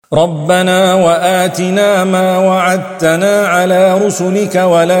ربنا وآتنا ما وعدتنا على رسلك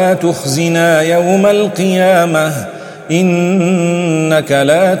ولا تخزنا يوم القيامة إنك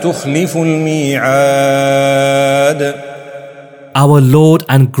لا تخلف الميعاد. Our Lord,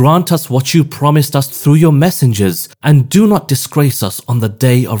 and grant us what you promised us through your messengers, and do not disgrace us on the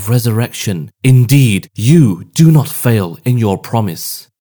day of resurrection. Indeed, you do not fail in your promise.